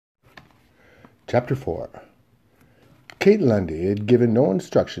Chapter 4. Kate Lundy had given no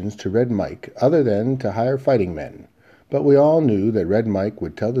instructions to Red Mike other than to hire fighting men, but we all knew that Red Mike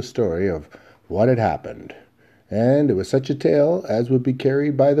would tell the story of what had happened, and it was such a tale as would be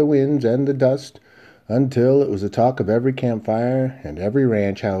carried by the winds and the dust until it was the talk of every campfire and every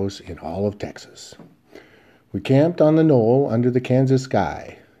ranch house in all of Texas. We camped on the knoll under the Kansas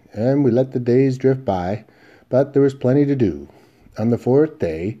sky, and we let the days drift by, but there was plenty to do. On the fourth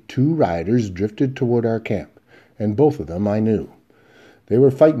day, 2 riders drifted toward our camp, and both of them I knew. They were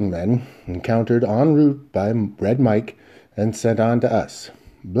fighting men, encountered en route by Red Mike and sent on to us.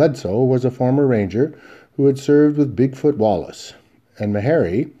 Bledsoe was a former ranger who had served with Bigfoot Wallace, and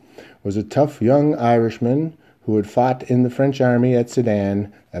Meharry was a tough young Irishman who had fought in the French army at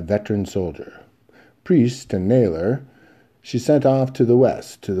Sedan, a veteran soldier. Priest and Naylor she sent off to the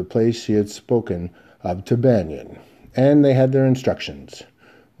west, to the place she had spoken of to Banyan, and they had their instructions.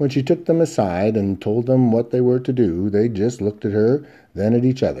 When she took them aside and told them what they were to do, they just looked at her, then at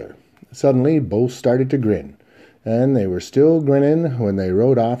each other. Suddenly both started to grin, and they were still grinning when they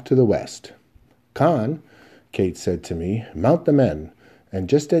rode off to the west. "Con," Kate said to me, "mount the men, and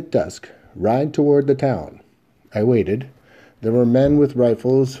just at dusk ride toward the town." I waited. There were men with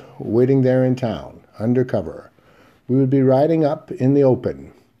rifles waiting there in town, under cover. We would be riding up in the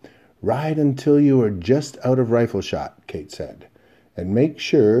open. "Ride until you are just out of rifle shot," Kate said, "and make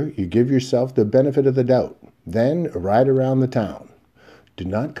sure you give yourself the benefit of the doubt. Then ride around the town. Do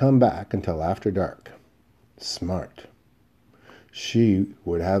not come back until after dark." Smart. She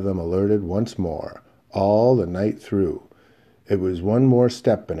would have them alerted once more, all the night through. It was one more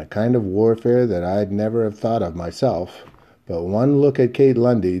step in a kind of warfare that I'd never have thought of myself, but one look at Kate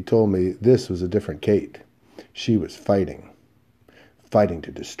Lundy told me this was a different Kate. She was fighting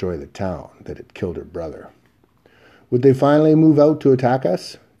to destroy the town that had killed her brother. Would they finally move out to attack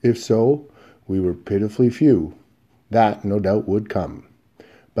us? If so, we were pitifully few. That, no doubt, would come.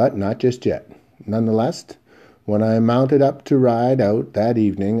 But not just yet. Nonetheless, when I mounted up to ride out that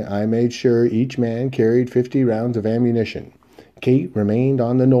evening, I made sure each man carried 50 rounds of ammunition. Kate remained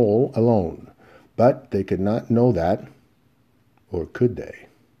on the knoll alone, but they could not know that, or could they?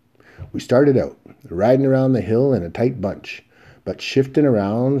 We started out, riding around the hill in a tight bunch, but shifting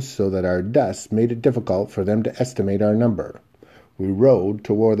around so that our dust made it difficult for them to estimate our number. We rode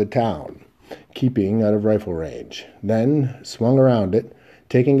toward the town, keeping out of rifle range, then swung around it,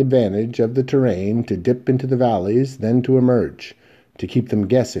 taking advantage of the terrain to dip into the valleys, then to emerge, to keep them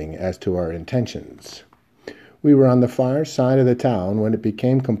guessing as to our intentions. We were on the far side of the town when it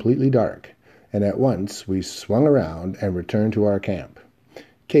became completely dark, and at once we swung around and returned to our camp.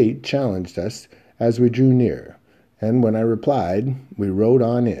 Kate challenged us as we drew near, and when I replied, we rode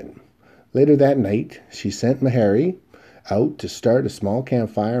on in. Later that night, she sent Meharry out to start a small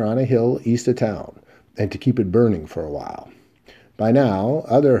campfire on a hill east of town, and to keep it burning for a while. By now,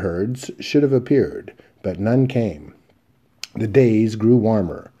 other herds should have appeared, but none came. The days grew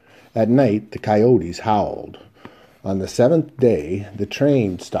warmer. At night, the coyotes howled. On the 7th day, the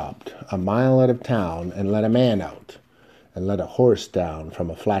train stopped a mile out of town and let a man out, and let a horse down from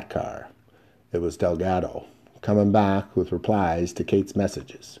a flat car. It was Delgado, coming back with replies to Kate's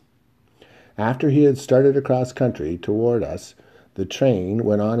messages. After he had started across country toward us, the train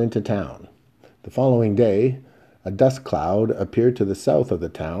went on into town. The following day, a dust cloud appeared to the south of the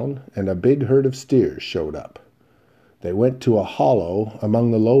town, and a big herd of steers showed up. They went to a hollow among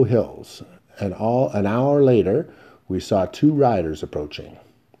the low hills, and an hour later we saw 2 riders approaching.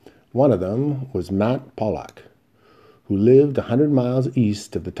 One of them was Matt Pollock, who lived 100 miles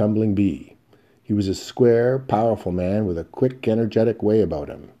east of the Tumbling Bee. He was a square, powerful man with a quick, energetic way about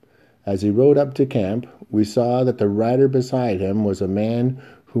him. As he rode up to camp, we saw that the rider beside him was a man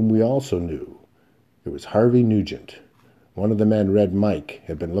whom we also knew. It was Harvey Nugent, one of the men Red Mike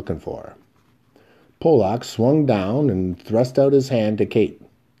had been looking for. Pollock swung down and thrust out his hand to Kate.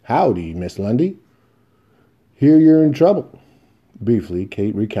 "Howdy, Miss Lundy." "Hear you're in trouble." Briefly,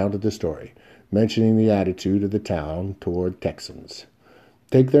 Kate recounted the story, mentioning the attitude of the town toward Texans.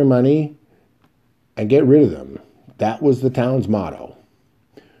 Take their money and get rid of them. That was the town's motto.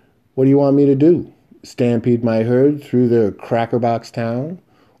 "What do you want me to do? Stampede my herd through their crackerbox town,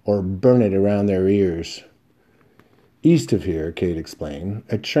 or burn it around their ears?" "East of here," Kate explained,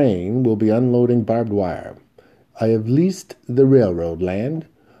 "a train will be unloading barbed wire. I have leased the railroad land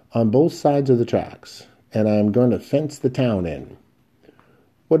on both sides of the tracks, and I am going to fence the town in."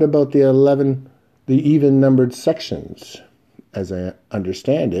 "What about the even-numbered sections?" "As I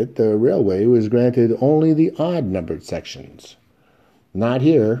understand it, the railway was granted only the odd-numbered sections." "Not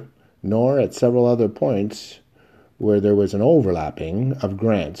here, nor at several other points where there was an overlapping of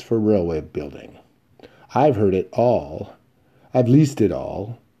grants for railway building." I've heard it all. I've leased it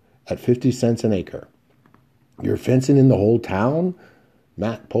all at 50 cents an acre. You're fencing in the whole town?"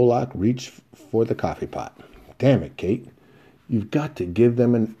 Matt Pollock reached for the coffee pot. "Damn it, Kate. You've got to give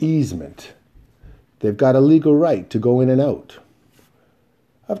them an easement. They've got a legal right to go in and out."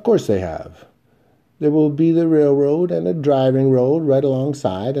 "Of course they have. There will be the railroad and a driving road right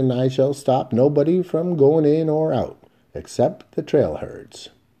alongside, and I shall stop nobody from going in or out, except the trail herds.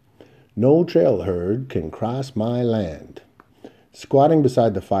 No trail herd can cross my land." Squatting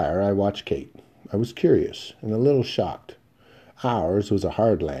beside the fire, I watched Kate. I was curious and a little shocked. Ours was a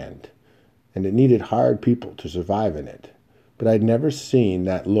hard land, and it needed hard people to survive in it. But I'd never seen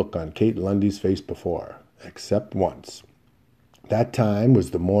that look on Kate Lundy's face before, except once. That time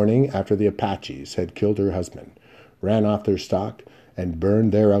was the morning after the Apaches had killed her husband, ran off their stock, and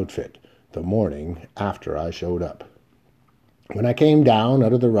burned their outfit, the morning after I showed up. When I came down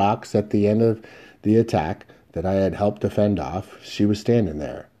out of the rocks at the end of the attack that I had helped to fend off, she was standing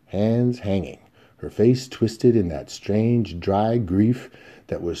there, hands hanging, her face twisted in that strange, dry grief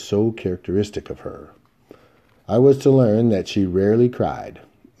that was so characteristic of her. I was to learn that she rarely cried.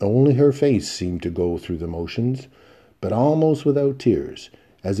 Only her face seemed to go through the motions, but almost without tears,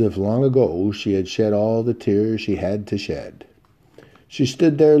 as if long ago she had shed all the tears she had to shed. She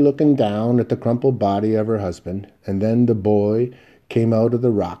stood there looking down at the crumpled body of her husband, and then the boy came out of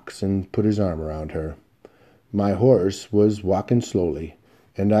the rocks and put his arm around her. My horse was walking slowly,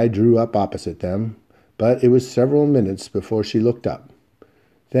 and I drew up opposite them, but it was several minutes before she looked up.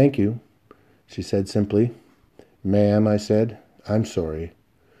 "Thank you," she said simply. "Ma'am," I said, "I'm sorry.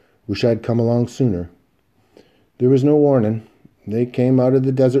 Wish I'd come along sooner." "There was no warning. They came out of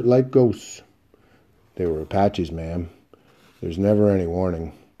the desert like ghosts." "They were Apaches, ma'am. There's never any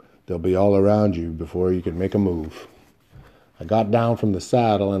warning. They'll be all around you before you can make a move." I got down from the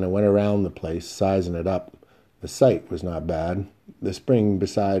saddle and I went around the place, sizing it up. The site was not bad. The spring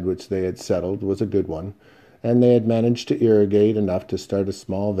beside which they had settled was a good one, and they had managed to irrigate enough to start a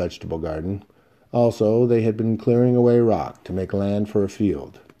small vegetable garden. Also, they had been clearing away rock to make land for a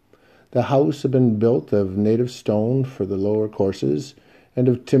field. The house had been built of native stone for the lower courses, and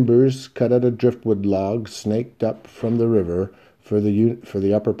of timbers cut out of driftwood logs snaked up from the river for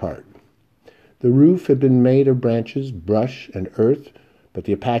the upper part. The roof had been made of branches, brush, and earth, but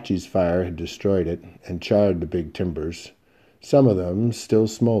the Apaches' fire had destroyed it and charred the big timbers. Some of them still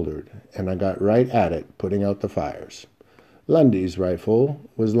smoldered, and I got right at it, putting out the fires. Lundy's rifle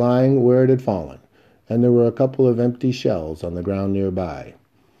was lying where it had fallen, and there were a couple of empty shells on the ground nearby.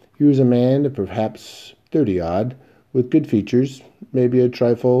 He was a man of perhaps 30-odd, with good features, maybe a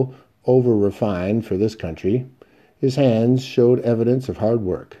trifle over-refined for this country. His hands showed evidence of hard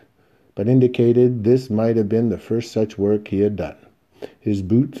work, but indicated this might have been the first such work he had done. His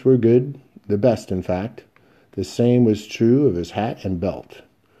boots were good, the best, in fact. The same was true of his hat and belt.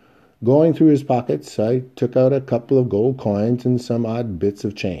 Going through his pockets, I took out a couple of gold coins and some odd bits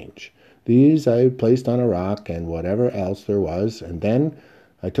of change. These I placed on a rock and whatever else there was, and then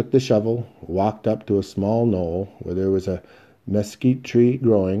I took the shovel, walked up to a small knoll where there was a mesquite tree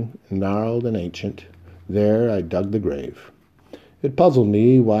growing, gnarled and ancient. There I dug the grave. It puzzled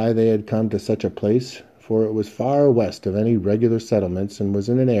me why they had come to such a place, for it was far west of any regular settlements and was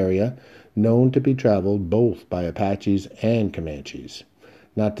in an area known to be traveled both by Apaches and Comanches.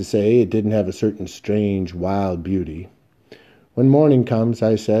 Not to say it didn't have a certain strange, wild beauty. "When morning comes,"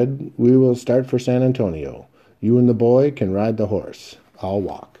 I said, "we will start for San Antonio. You and the boy can ride the horse. I'll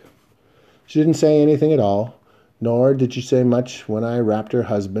walk." She didn't say anything at all, nor did she say much when I wrapped her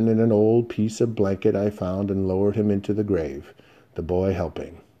husband in an old piece of blanket I found and lowered him into the grave, the boy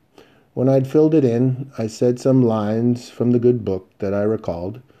helping. When I'd filled it in, I said some lines from the good book that I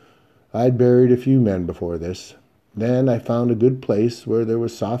recalled. I'd buried a few men before this. Then I found a good place where there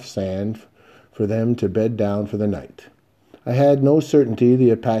was soft sand for them to bed down for the night. I had no certainty the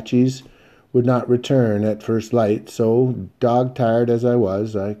Apaches would not return at first light, so, dog-tired as I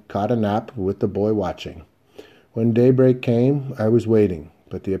was, I caught a nap with the boy watching. When daybreak came, I was waiting,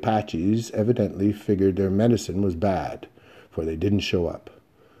 but the Apaches evidently figured their medicine was bad, for they didn't show up.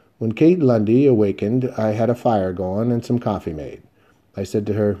 When Kate Lundy awakened, I had a fire going and some coffee made. I said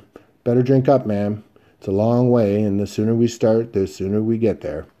to her, "Better drink up, ma'am. It's a long way, and the sooner we start, the sooner we get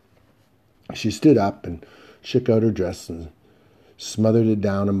there." She stood up and shook out her dress and smothered it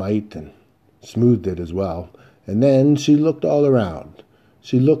down a mite and smoothed it as well, and then she looked all around.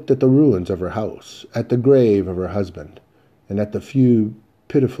 She looked at the ruins of her house, at the grave of her husband, and at the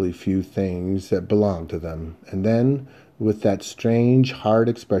pitifully few things that belonged to them, and then, with that strange, hard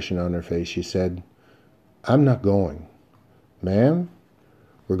expression on her face, she said, "I'm not going." "Ma'am,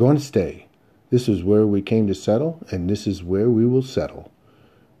 we're going to stay. This is where we came to settle, and this is where we will settle.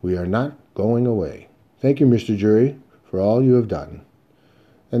 We are not going away. Thank you, Mr. Jury, for all you have done."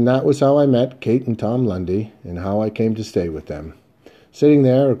 And that was how I met Kate and Tom Lundy, and how I came to stay with them. Sitting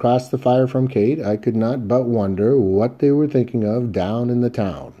there across the fire from Kate, I could not but wonder what they were thinking of down in the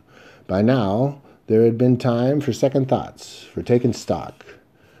town. By now, there had been time for second thoughts, for taking stock.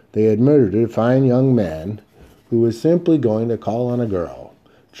 They had murdered a fine young man who was simply going to call on a girl.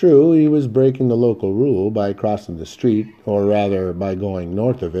 True, he was breaking the local rule by crossing the street, or rather by going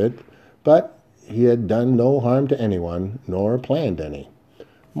north of it, but he had done no harm to anyone, nor planned any.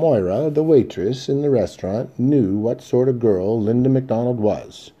 Moira, the waitress in the restaurant, knew what sort of girl Linda MacDonald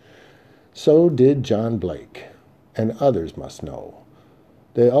was. So did John Blake, and others must know.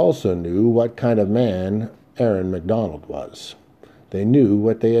 They also knew what kind of man Aaron MacDonald was. They knew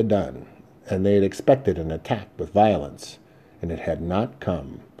what they had done, and they had expected an attack with violence, and it had not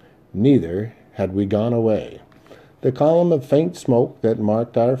come. Neither had we gone away. The column of faint smoke that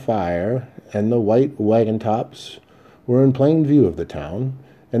marked our fire and the white wagon tops were in plain view of the town,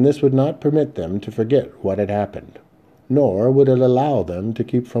 and this would not permit them to forget what had happened, nor would it allow them to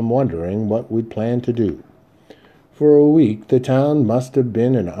keep from wondering what we'd planned to do. For a week the town must have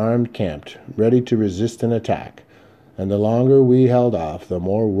been an armed camp, ready to resist an attack, and the longer we held off, the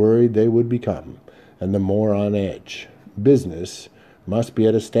more worried they would become, and the more on edge. Business must be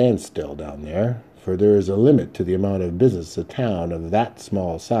at a standstill down there, for there is a limit to the amount of business a town of that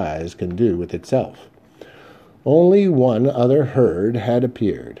small size can do with itself. Only one other herd had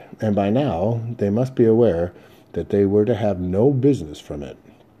appeared, and by now they must be aware that they were to have no business from it.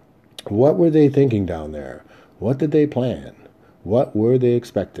 What were they thinking down there? What did they plan? What were they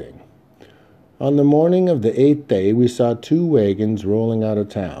expecting? On the morning of the 8th day, we saw 2 wagons rolling out of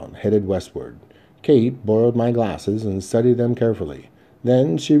town, headed westward. Kate borrowed my glasses and studied them carefully.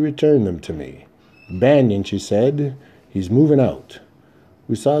 Then she returned them to me. "Banyan," she said, "he's moving out."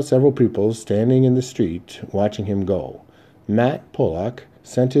 We saw several people standing in the street watching him go. Matt Pollock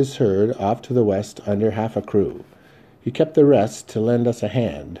sent his herd off to the west under half a crew. He kept the rest to lend us a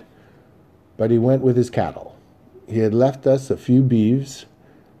hand, but he went with his cattle. He had left us a few beeves,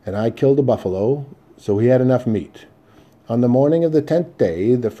 and I killed a buffalo, so he had enough meat. On the morning of the 10th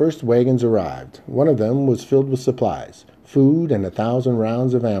day, the first wagons arrived. One of them was filled with supplies, food, and 1,000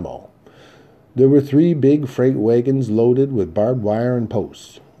 rounds of ammo. There were 3 big freight wagons loaded with barbed wire and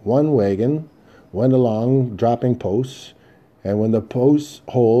posts. One wagon went along dropping posts, and when the post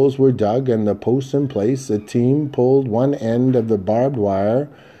holes were dug and the posts in place, a team pulled one end of the barbed wire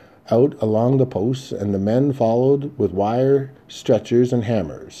out along the posts, and the men followed with wire stretchers and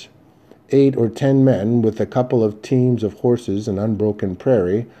hammers. 8 or 10 men with a couple of teams of horses and unbroken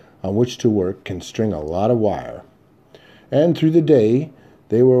prairie on which to work can string a lot of wire. And through the day,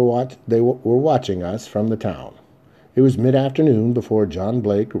 they were watching us from the town. It was mid-afternoon before John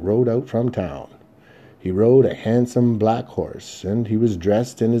Blake rode out from town. He rode a handsome black horse, and he was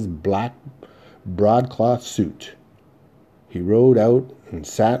dressed in his black broadcloth suit. He rode out and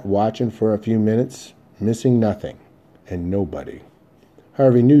sat watching for a few minutes, missing nothing and nobody.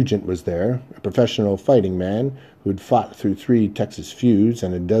 Harvey Nugent was there, a professional fighting man who had fought through 3 Texas feuds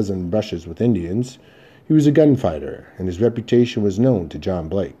and a dozen brushes with Indians. He was a gunfighter, and his reputation was known to John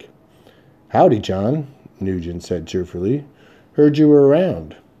Blake. "Howdy, John," Nugent said cheerfully. "Heard you were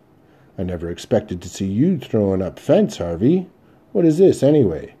around." "I never expected to see you throwing up fence, Harvey. What is this,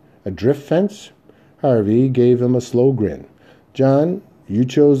 anyway? A drift fence?" Harvey gave him a slow grin. "John, you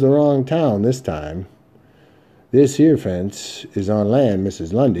chose the wrong town this time. This here fence is on land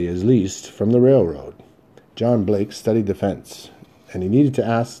Mrs. Lundy has leased from the railroad." John Blake studied the fence, and he needed to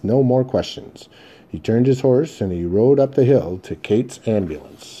ask no more questions. He turned his horse, and he rode up the hill to Kate's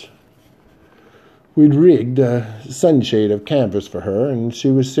ambulance. We'd rigged a sunshade of canvas for her, and she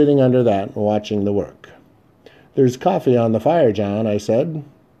was sitting under that watching the work. "There's coffee on the fire, John," I said.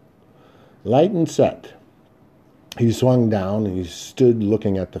 "Light and set." He swung down, and he stood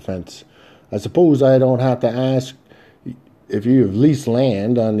looking at the fence. "I suppose I don't have to ask if you have leased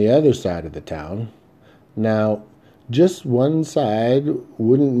land on the other side of the town. Now, just one side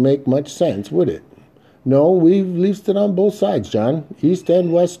wouldn't make much sense, would it?" "No, we've leased it on both sides, John, east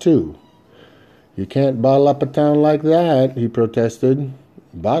and west, too." "You can't bottle up a town like that," he protested.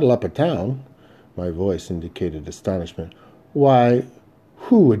 "Bottle up a town?" My voice indicated astonishment. "Why,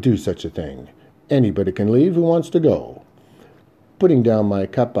 who would do such a thing? Anybody can leave who wants to go." Putting down my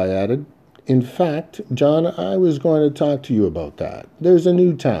cup, I added, "In fact, John, I was going to talk to you about that. There's a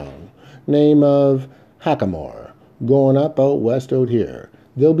new town, name of Hackamore, going up out west out here.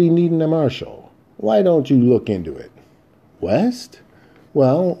 They'll be needing a marshal. Why don't you look into it?" "West?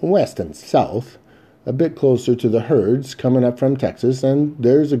 Well, west and south, a bit closer to the herds coming up from Texas, and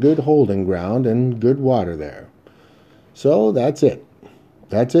there's a good holding ground and good water there. So that's it.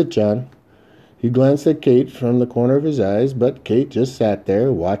 That's it, John. He glanced at Kate from the corner of his eyes, but Kate just sat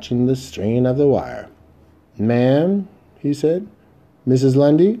there watching the strain of the wire. "Ma'am," he said. "Mrs.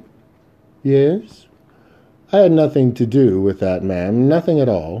 Lundy?" "Yes?" "I had nothing to do with that, ma'am, nothing at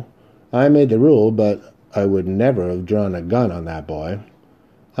all. I made the rule, but I would never have drawn a gun on that boy."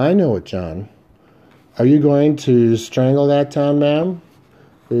 "I know it, John." "Are you going to strangle that town, ma'am?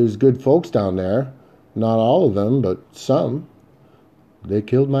 There's good folks down there. Not all of them, but some. They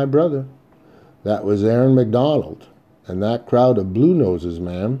killed my brother. That was Aaron McDonald, and that crowd of blue noses,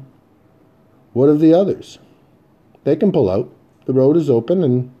 ma'am." "What of the others?" "They can pull out. The road is open,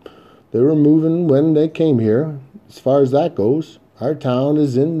 and they were moving when they came here. As far as that goes, our town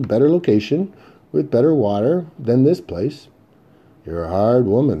is in better location, with better water, than this place." "You're a hard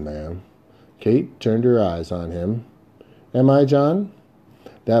woman, ma'am." Kate turned her eyes on him. "Am I, John?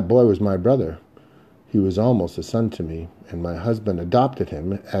 That boy was my brother. He was almost a son to me, and my husband adopted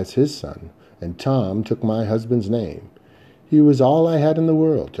him as his son, and Tom took my husband's name. He was all I had in the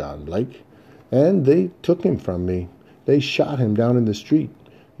world, John Blake, and they took him from me. They shot him down in the street.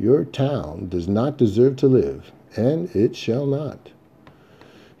 Your town does not deserve to live, and it shall not."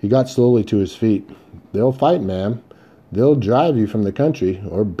 He got slowly to his feet. "They'll fight, ma'am. They'll drive you from the country,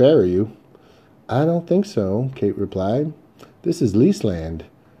 or bury you." "I don't think so," Kate replied. "This is lease land.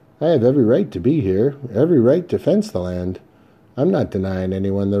 I have every right to be here, every right to fence the land. I'm not denying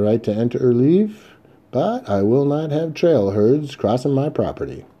anyone the right to enter or leave, but I will not have trail herds crossing my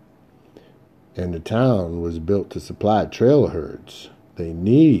property." "And the town was built to supply trail herds. They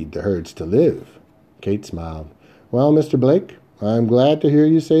need the herds to live." Kate smiled. "Well, Mr. Blake, I'm glad to hear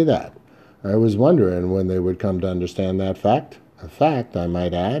you say that. I was wondering when they would come to understand that fact. A fact, I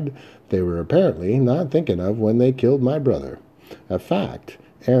might add, they were apparently not thinking of when they killed my brother. A fact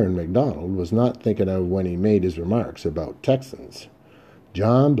Aaron McDonald was not thinking of when he made his remarks about Texans."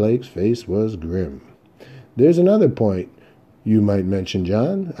 John Blake's face was grim. "There's another point you might mention,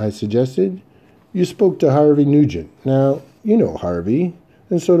 John," I suggested. "You spoke to Harvey Nugent. Now, you know Harvey,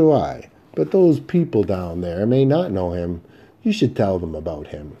 and so do I, but those people down there may not know him. You should tell them about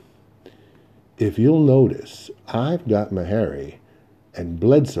him." "If you'll notice, I've got Meharry and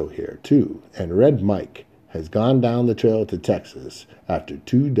Bledsoe here, too, and Red Mike has gone down the trail to Texas after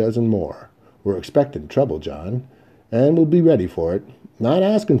 24 more. We're expecting trouble, John, and we'll be ready for it. Not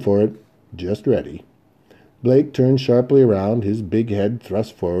asking for it, just ready." Blake turned sharply around, his big head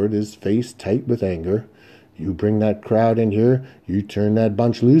thrust forward, his face tight with anger. "You bring that crowd in here, you turn that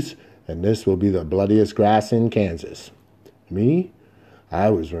bunch loose, and this will be the bloodiest grass in Kansas." Me? I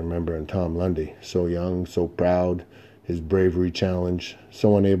was remembering Tom Lundy, so young, so proud, his bravery challenged,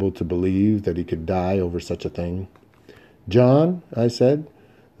 so unable to believe that he could die over such a thing. "John," I said,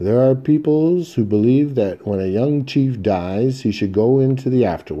 "there are peoples who believe that when a young chief dies, he should go into the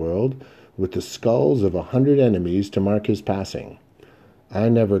afterworld with the skulls of 100 enemies to mark his passing. I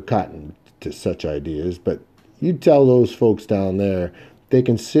never cottoned to such ideas, but you tell those folks down there they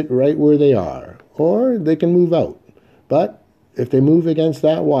can sit right where they are, or they can move out. But if they move against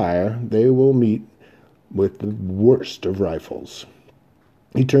that wire, they will meet with the worst of rifles."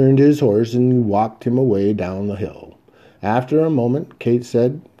 He turned his horse and walked him away down the hill. After a moment, Kate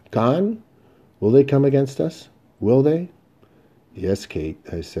said, "Con, will they come against us? Will they?" "Yes, Kate,"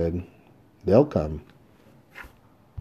 I said. "They'll come."